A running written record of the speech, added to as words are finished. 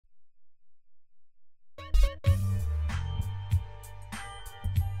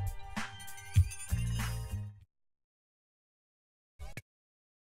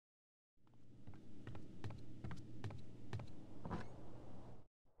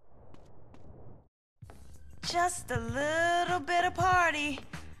Just a little bit of party.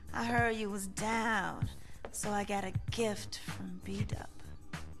 I heard you was down, so I got a gift from B-Dub.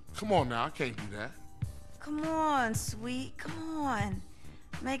 Come on now, I can't do that. Come on, sweet, come on.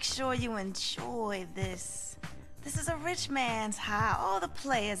 Make sure you enjoy this. This is a rich man's high. All the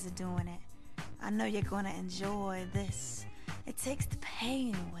players are doing it. I know you're gonna enjoy this. It takes the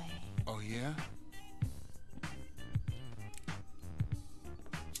pain away. Oh, yeah?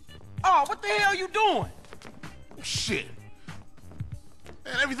 Oh, what the hell you doing? Shit.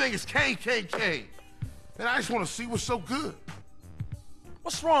 Man, everything is Kane. Man, I just want to see what's so good.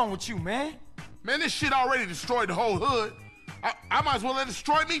 What's wrong with you, man? Man, this shit already destroyed the whole hood. I might as well let it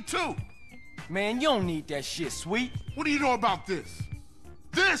destroy me, too. Man, you don't need that shit, sweet. What do you know about this?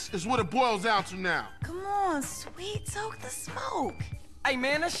 This is what it boils down to now. Come on, sweet, soak the smoke. Hey,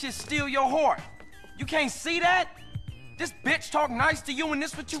 man, that shit steal your heart. You can't see that? This bitch talk nice to you and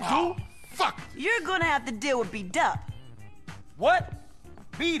this what you do? Fuck. You're gonna have to deal with B-Dub. What?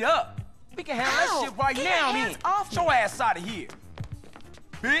 Beat up? We can handle that shit right Get now, your then. hands off Get your ass out of here.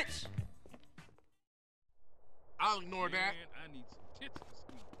 Bitch. I'll ignore that. Man, I need some tits to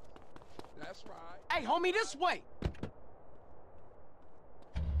squeeze. That's right. Hey, homie, this way.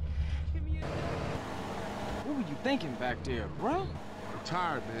 Give me a What were you thinking back there, bro? I'm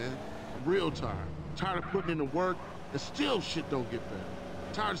tired, man. I'm real tired. Tired of putting in the work and still shit don't get better.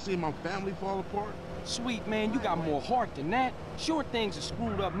 Tired of seeing my family fall apart. Sweet, man, you got more heart than that. Sure, things are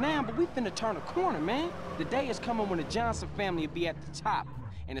screwed up now, but we finna turn a corner, man. The day is coming when the Johnson family will be at the top,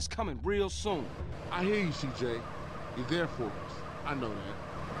 and it's coming real soon. I hear you, CJ. You're there for us. I know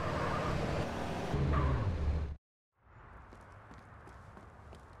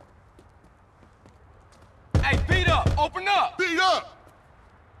that. Hey, beat up! Open up! Beat up!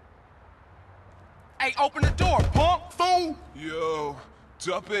 Hey, open the door, punk! Fool! Yo,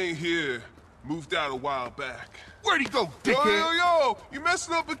 Dup ain't here. Moved out a while back. Where'd he go, Yo, dickhead? yo, you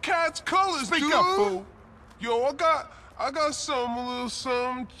messing up a cat's colors, Speak dude. up, fool. Yo, I got some, a little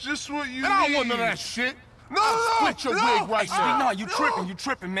something, just what you And I don't need. want none of that shit. No, I'll no, split your no. wig right Sweet, now. no, you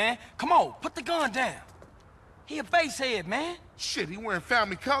tripping, man. Come on, put the gun down. He a basehead, man. Shit, he wearing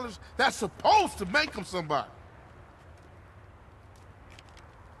family colors. That's supposed to make him somebody.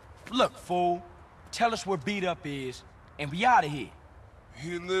 Look, fool, tell us where Beat Up is, and we out of here.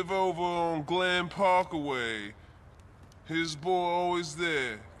 He live over on Glen Parkaway. His boy always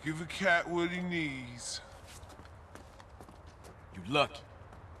there. Give a cat what he needs. You lucky.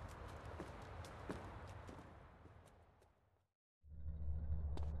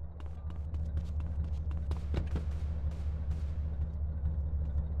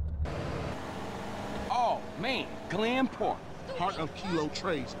 Oh, man, Glen Park. Heart of Kilo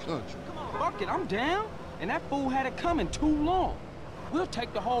Trades country. Fuck it, I'm down. And that fool had it coming too long. We'll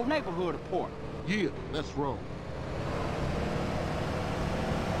take the whole neighborhood apart. Yeah, let's roll.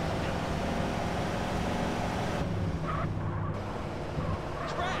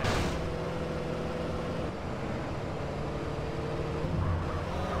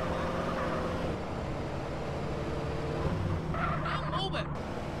 I'm moving.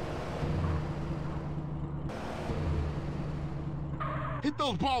 Hit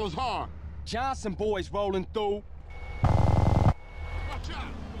those ballers hard. Johnson boys rolling through. Watch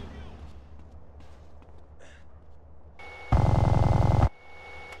out.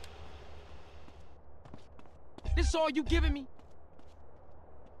 This all you giving me?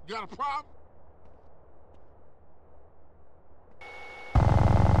 You got a problem?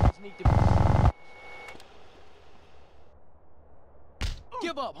 Need to...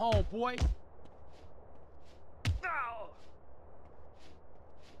 Give up, homeboy.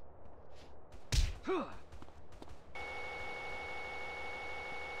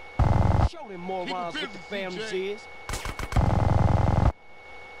 Show them morons what the families CJ. is.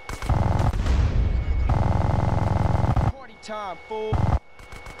 Party time, fool.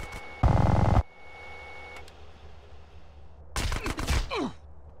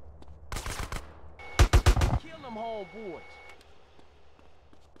 Kill them homeboys.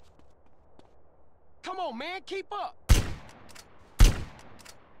 Come on, man, keep up.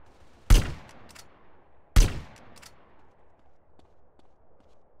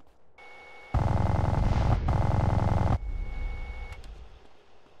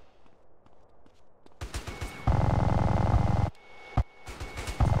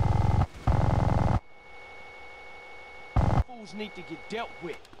 Fools need to get dealt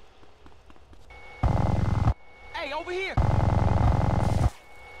with. Hey, over here.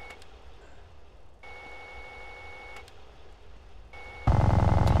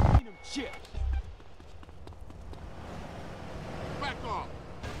 Give me them chips. Back off.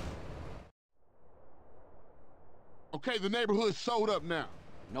 Okay, the neighborhood's sold up now.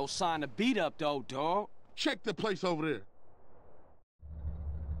 No sign of beat up, though, dog. Check the place over there.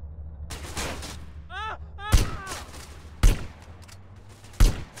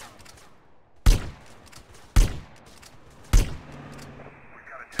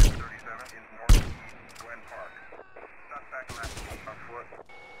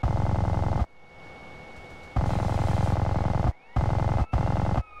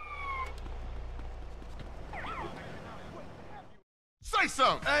 Say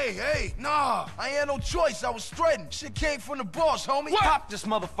something! Hey, nah, I ain't had no choice. I was threatened. Shit came from the boss, homie. What? Pop this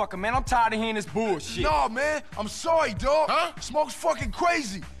motherfucker, man. I'm tired of hearing this bullshit. Nah, man, I'm sorry, dog. Huh? Smoke's fucking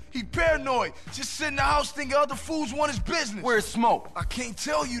crazy. He paranoid. Just sit in the house thinking other fools want his business. Where's Smoke? I can't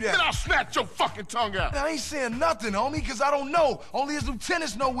tell you that. Then I'll snatch your fucking tongue out. I ain't saying nothing, homie, because I don't know. Only his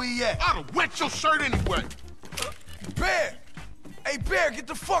lieutenants know where he at. I'd have wet your shirt anyway. Bear! Hey, Bear, get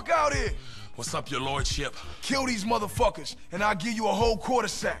the fuck out here. What's up, your lordship? Kill these motherfuckers, and I'll give you a whole quarter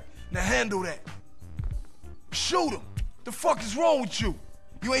sack. Now handle that. Shoot him. The fuck is wrong with you?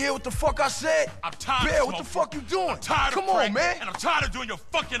 You ain't hear what the fuck I said? I'm tired Bear, of what the smoking. fuck you doing? I'm tired Come of on, praying, man. And I'm tired of doing your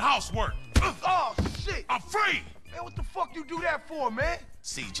fucking housework. Oh, shit. I'm free! Man, what the fuck you do that for, man?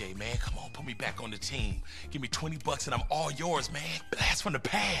 CJ, man, come on, put me back on the team. Give me 20 bucks and I'm all yours, man. Blast from the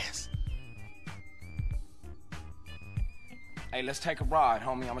past. Hey, let's take a ride,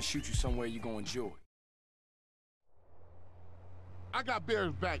 homie. I'm gonna shoot you somewhere you gonna enjoy. I got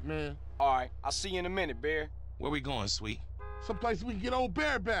Bear's back, man. All right, I'll see you in a minute, Bear. Where we going, sweet? Someplace we can get old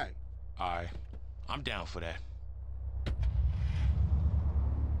Bear back. All right, I'm down for that.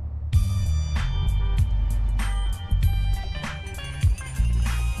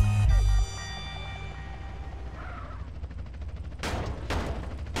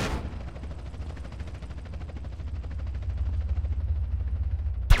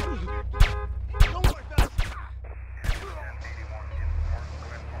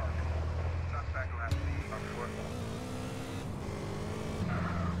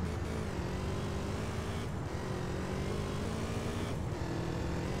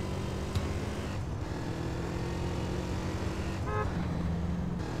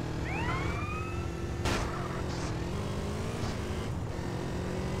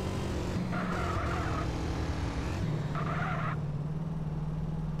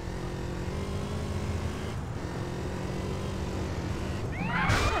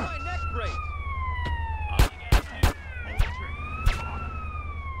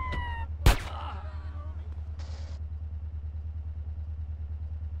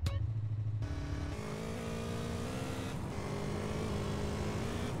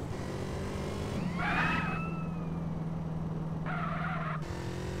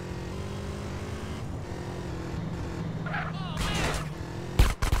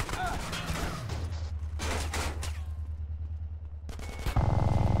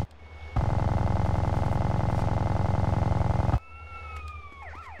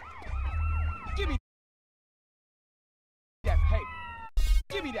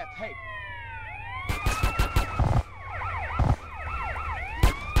 Give me that paper.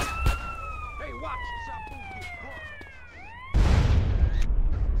 Hey, watch this.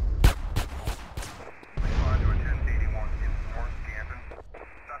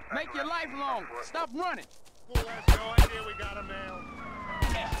 Make your life long. Stop running. Fool has no idea we got him now.